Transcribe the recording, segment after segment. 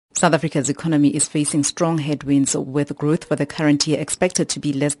South Africa's economy is facing strong headwinds, with growth for the current year expected to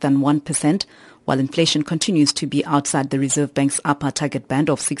be less than 1%, while inflation continues to be outside the Reserve Bank's upper target band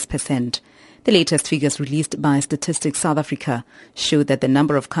of 6%. The latest figures released by Statistics South Africa show that the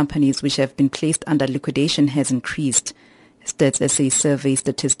number of companies which have been placed under liquidation has increased. Stats SA survey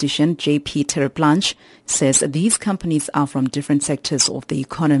statistician J.P. Terreblanche says these companies are from different sectors of the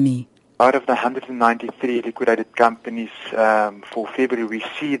economy. Out of the 193 liquidated companies for February, we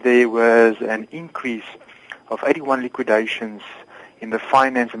see there was an increase of 81 liquidations in the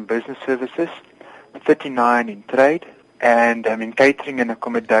finance and business services, 39 in trade, and in catering and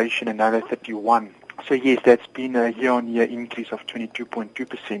accommodation another 31. So yes, that's been a year-on-year increase of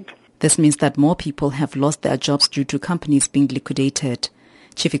 22.2%. This means that more people have lost their jobs due to companies being liquidated.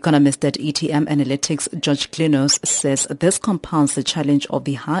 Chief Economist at ETM Analytics, George Klinos, says this compounds the challenge of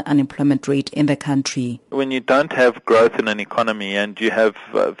the high unemployment rate in the country. When you don't have growth in an economy and you have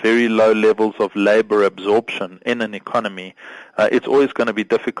very low levels of labor absorption in an economy, it's always going to be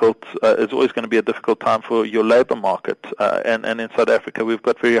difficult. It's always going to be a difficult time for your labor market. And in South Africa, we've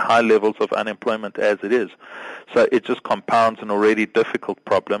got very high levels of unemployment as it is. So it just compounds an already difficult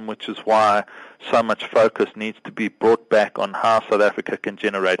problem, which is why so much focus needs to be brought back on how South Africa can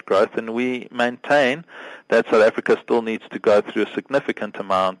generate growth. And we maintain that South Africa still needs to go through a significant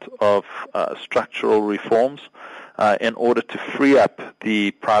amount of structural reforms in order to free up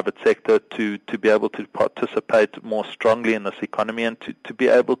the private sector to be able to participate more strongly in this economy and to be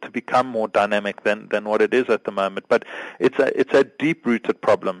able to become more dynamic than what it is at the moment. But it's a deep-rooted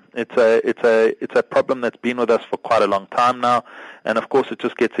problem. It's a problem that's been with us for quite a long time now, and of course it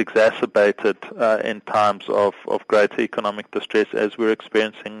just gets exacerbated in times of greater economic distress as we're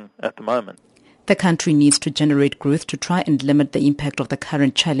experiencing at the moment. The country needs to generate growth to try and limit the impact of the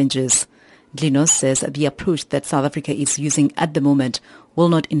current challenges. Klinos says the approach that South Africa is using at the moment will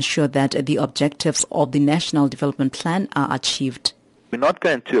not ensure that the objectives of the National Development Plan are achieved. We're not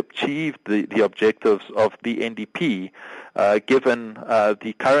going to achieve the objectives of the NDP given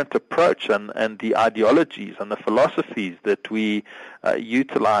the current approach and the ideologies and the philosophies that we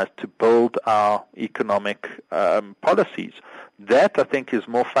utilize to build our economic policies. That, I think, is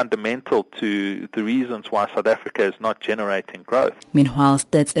more fundamental to the reasons why South Africa is not generating growth. Meanwhile,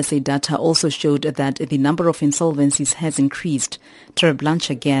 Stats SA data also showed that the number of insolvencies has increased. Terreblanche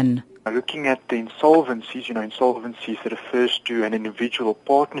again. Looking at the insolvencies, insolvencies refers to an individual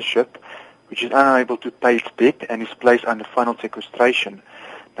partnership which is unable to pay its debt and is placed under final sequestration.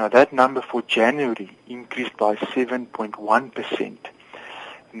 Now, that number for January increased by 7.1%.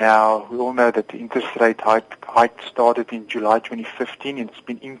 Now, we all know that the interest rate hike started in July 2015, and it's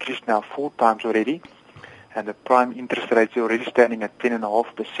been increased now 4 times already, and the prime interest rate is already standing at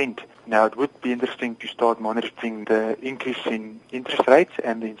 10.5%. Now, it would be interesting to start monitoring the increase in interest rates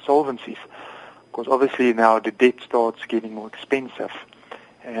and the insolvencies, because obviously now the debt starts getting more expensive.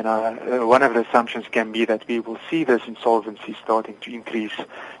 And one of the assumptions can be that we will see this insolvency starting to increase.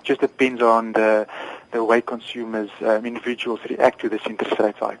 Just depends on the way consumers, individuals react to this interest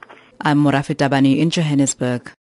rate hike. I'm Morafi Tabani in Johannesburg.